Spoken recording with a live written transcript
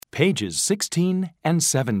Pages 16 and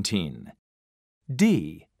 17.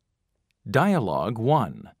 D. Dialogue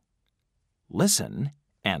 1. Listen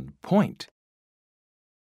and point.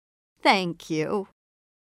 Thank you.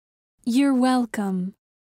 You're welcome.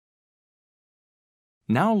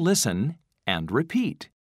 Now listen and repeat.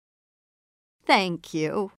 Thank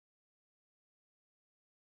you.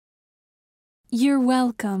 You're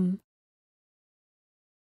welcome.